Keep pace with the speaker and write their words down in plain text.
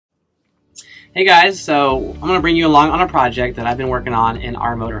Hey guys, so I'm going to bring you along on a project that I've been working on in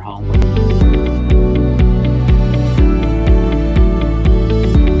our motorhome.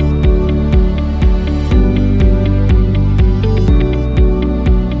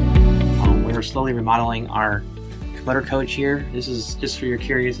 We're slowly remodeling our motor coach here. This is, just for your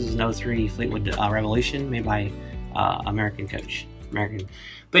curious, this is an 03 Fleetwood Revolution made by American coach. But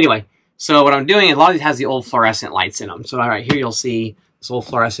anyway, so what I'm doing is a lot of these has the old fluorescent lights in them. So right here you'll see this old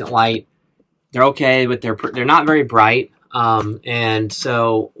fluorescent light. They're okay, but they're not very bright. And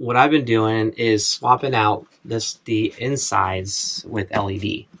so what I've been doing is swapping out the insides with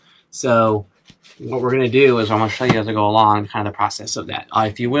LED. So what we're going to do is I'm going to show you as I go along kind of the process of that.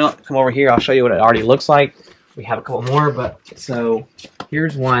 If you will, come over here. I'll show you what it already looks like. We have a couple more, but so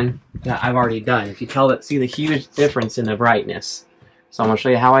here's one that I've already done. If you see the huge difference in the brightness. So I'm going to show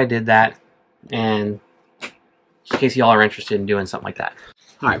you how I did that, and in case y'all are interested in doing something like that.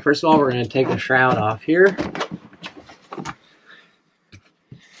 All right, first of all, we're going to take the shroud off here.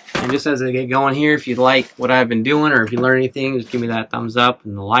 And just as I get going here, if you like what I've been doing or if you learn anything, just give me that thumbs up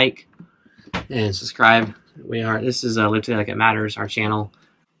and the like and subscribe. This is Live Today Like It Matters, our channel.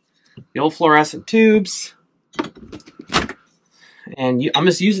 The old fluorescent tubes. And I'm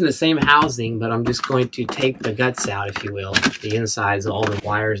just using the same housing, but I'm just going to take the guts out, if you will, the insides of all the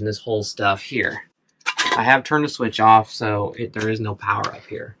wires and this whole stuff here. I have turned the switch off, so there is no power up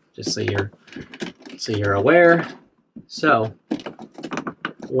here, just so you're aware. So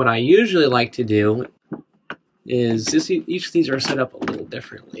what I usually like to do is each of these are set up a little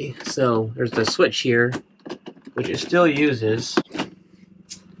differently. So there's the switch here, which it still uses.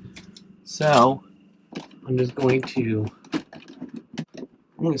 So I'm going to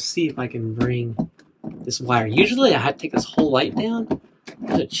see if I can bring this wire. Usually I have to take this whole light down.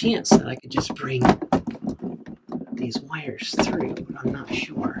 There's a chance that I could just bring these wires through, but I'm not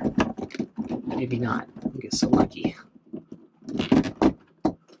sure. Maybe not. I'll get so lucky.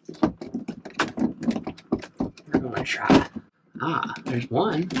 We're going to try. Ah, there's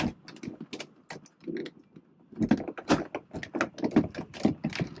one.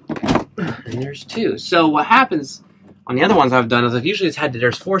 And there's two. So what happens on the other ones I've done is I've usually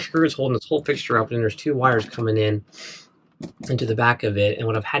there's 4 screws holding this whole fixture up, and there's 2 wires coming into the back of it. And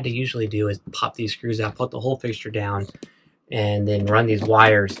what I've had to usually do is pop these screws out, put the whole fixture down, and then run these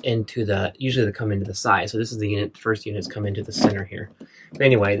wires into usually they come into the side. So this is the unit, first units come into the center here. But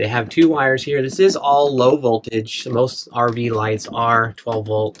anyway, they have 2 wires here. This is all low voltage. Most RV lights are 12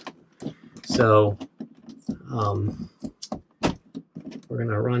 volt. So we're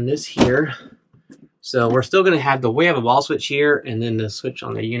gonna run this here. So we're still gonna have we have a wall switch here, and then the switch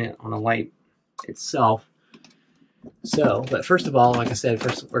on the unit on the light itself. So, but first of all, like I said,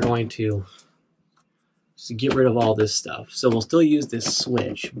 first we're going to get rid of all this stuff. So we'll still use this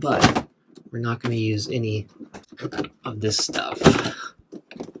switch, but we're not going to use any of this stuff.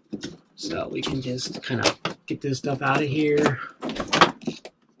 So we can just kind of get this stuff out of here.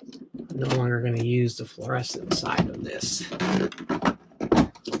 No longer going to use the fluorescent side of this.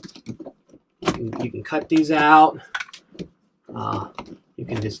 You can cut these out. You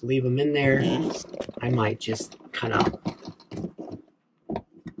can just leave them in there. I might just kind of,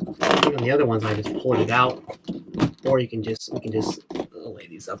 on the other ones I just pulled it out, or we can just lay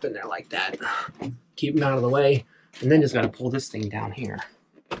these up in there like that. Keep them out of the way, and then just got to pull this thing down here.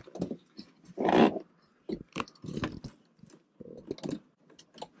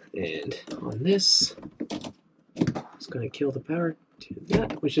 And on this, it's going to kill the power to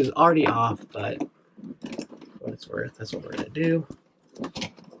that, which is already off, but for what it's worth, that's what we're going to do.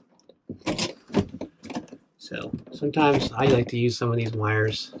 So sometimes I like to use some of these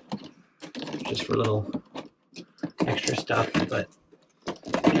wires just for a little extra stuff, but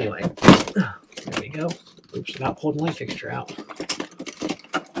anyway, there we go. Oops, about pulling the light fixture out.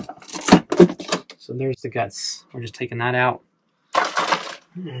 So there's the guts. We're just taking that out.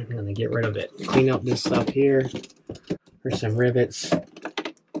 And I'm going to get rid of it. Clean up this stuff here. There's some rivets. Kind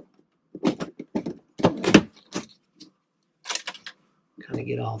of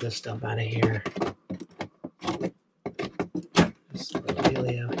get all this stuff out of here.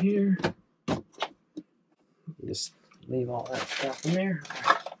 Here. Just leave all that stuff in there.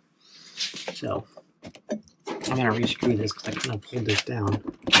 So I'm going to re-screw this because I kind of pulled this down.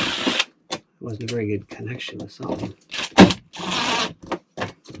 It wasn't a very good connection with something.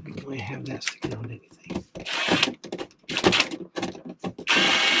 Do I have that sticking on anything?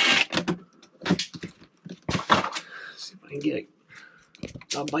 Let's see if I can get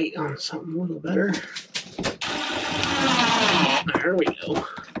a bite on something a little better. There we go.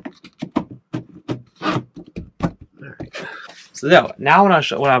 So now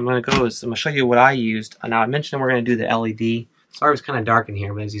what I'm going to go is I'm going to show you what I used. Now I mentioned we're going to do the LED. Sorry it's kind of dark in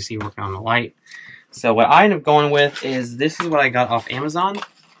here, but as you see, we're working on the light. So what I ended up going with is this is what I got off Amazon.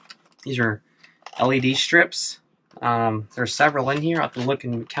 These are LED strips. There's several in here. I have to look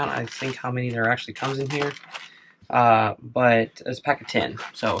and count, I think, how many there actually comes in here. But it's a pack of 10.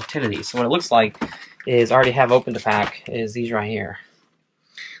 So 10 of these. So what it looks like is I already have opened the pack, is these right here.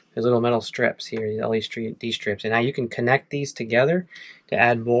 There's little metal strips here, these LED strips. And now you can connect these together to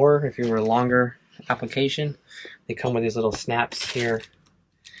add more if you were a longer application. They come with these little snaps here.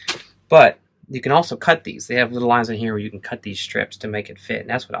 But you can also cut these. They have little lines in here where you can cut these strips to make it fit. And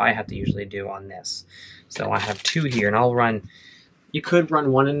that's what I have to usually do on this. So I have 2 here, and I'll run, you could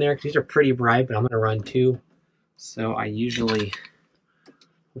run 1 in there because these are pretty bright, but I'm going to run 2. So I usually,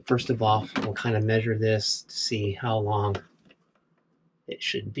 first of all, we'll kind of measure this to see how long it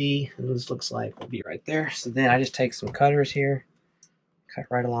should be. And this looks like will be right there. So then I just take some cutters here, cut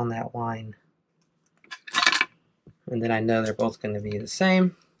right along that line. And then I know they're both going to be the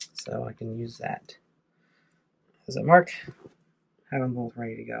same. So I can use that as a mark. Have them both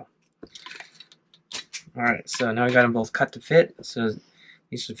ready to go. Alright, so now we got them both cut to fit. So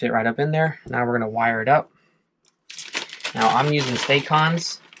these should fit right up in there. Now we're going to wire it up. Now I'm using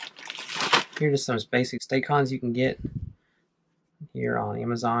Stay-Cons. Here are just some basic Stay-Cons you can get here on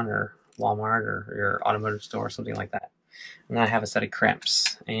Amazon or Walmart or your automotive store or something like that. And then I have a set of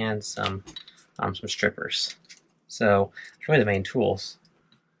crimps and some strippers. So it's really the main tools.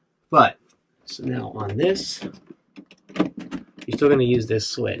 But so now on this, you're still going to use this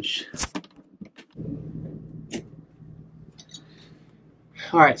switch.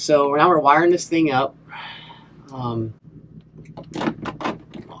 Alright, so now we're wiring this thing up. I'll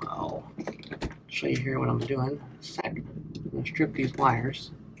show you here what I'm doing. I'm going to strip these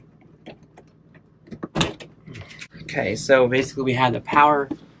wires. Okay, so basically we have the power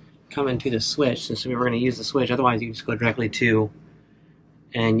coming to the switch, since we were going to use the switch. Otherwise, you can just go directly to.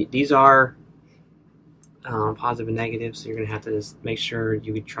 And these are positive and negative, so you're going to have to just make sure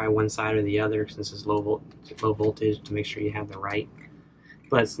you would try one side or the other, since it's low voltage, to make sure you have the right.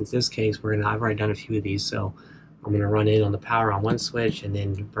 But since this case, I've already done a few of these, so I'm going to run in on the power on one switch and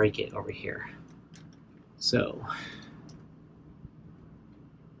then break it over here. So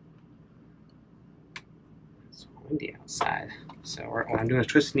it's windy outside. So what I'm doing is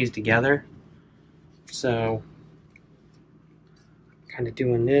twisting these together. So kind of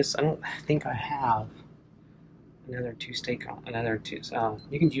doing this. I don't think I have another two.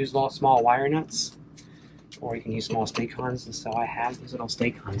 You can use small wire nuts, or you can use small Stay-Cons. And so I have these little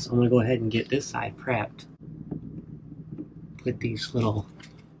Stay-Cons. So I'm going to go ahead and get this side prepped. Put these little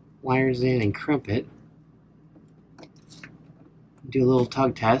wires in and crimp it. Do a little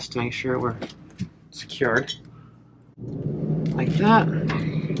tug test to make sure we're secured. Like that.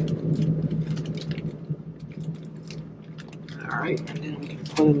 Alright, and then we can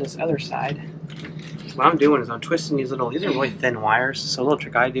put in this other side. So what I'm doing is I'm twisting these are really thin wires. So a little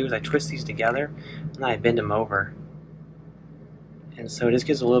trick I do is I twist these together and then I bend them over. And so it just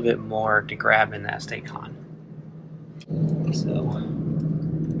gives a little bit more to grab in that Stay-Con. So,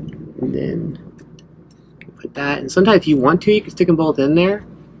 and then put that, and sometimes if you want to, you can stick them both in there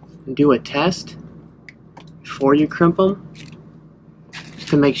and do a test before you crimp them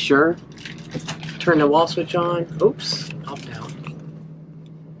to make sure. Turn the wall switch on. Oops, up, down.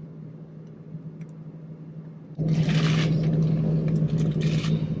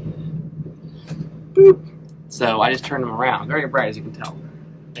 Boop. So I just turn them around, very bright as you can tell.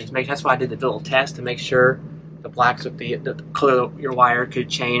 That's why I did the little test to make sure the blacks with the color of your wire could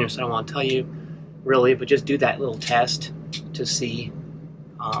change, or so I don't want to tell you really, but just do that little test to see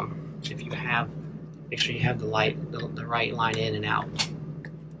if you have, make sure you have the right line in and out,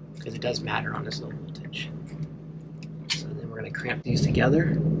 because it does matter on this low voltage. So then we're going to clamp these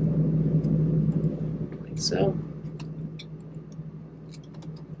together like so.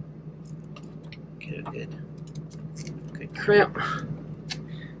 Get a good crimp.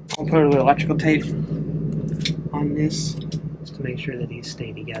 I'll put a little electrical tape on this just to make sure that these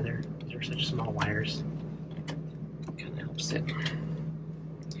stay together. These are such small wires. Kind of helps it.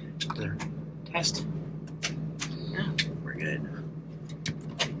 Another test. Yeah, we're good.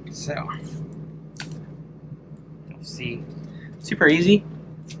 So, you'll see, super easy.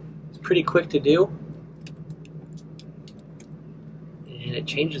 It's pretty quick to do, and it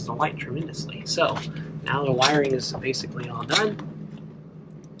changes the light tremendously. So now the wiring is basically all done.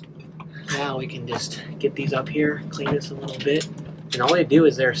 Now we can just get these up here, clean this a little bit, and all they do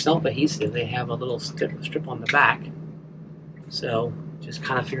is they're self-adhesive. They have a little strip on the back, so just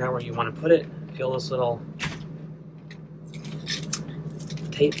kind of figure out where you want to put it. Feel this little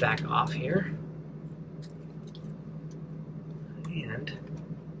tape back off here. And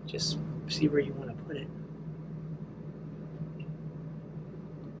just see where you want to put it.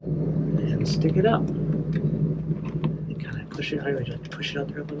 And stick it up. And kind of push it. I always like to push it up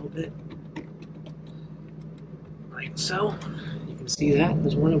there a little bit. Like so. You can see that.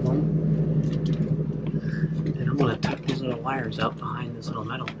 There's one of them. And I'm going to tuck these little wires up behind this little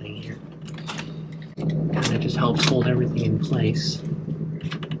metal thing here. Kind of just helps hold everything in place.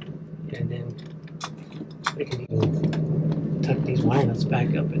 And then we can even tuck these wire nuts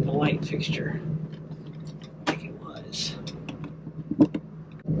back up in the light fixture like it was.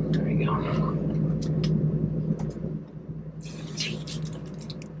 There we go.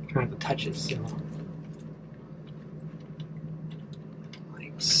 Trying to touch it still.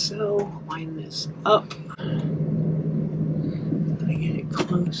 Like so. Line this up. I get it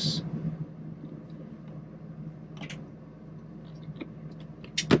close.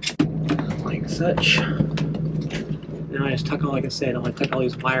 Like such. Now I just tuck all, like I said, I tuck all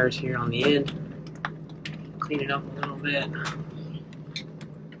these wires here on the end. Clean it up a little bit.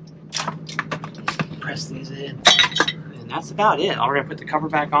 Press these in. And that's about it. We're going to put the cover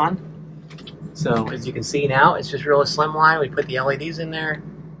back on. So as you can see now, it's just real slimline. We put the LEDs in there.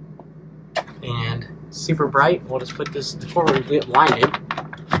 And super bright. We'll just put this, before we get blinded,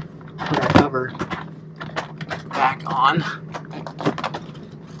 put our cover back on.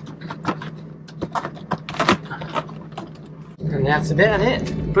 And that's about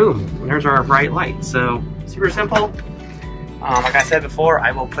it. Boom. And there's our bright light. So super simple. Like I said before,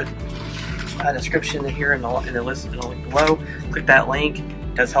 I will put a description here in the list link below. Click that link.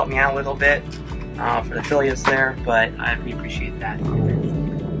 It does help me out a little bit for the affiliates there, but I really appreciate that.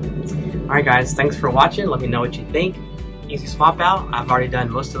 Alright guys, thanks for watching. Let me know what you think. Easy swap out. I've already done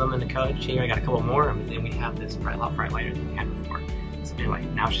most of them in the coach. Here I got a couple more, and then we have this lot bright lighter than we had before. So anyway,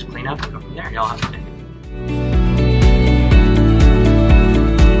 now it's just clean up and go from there. Y'all have a good day.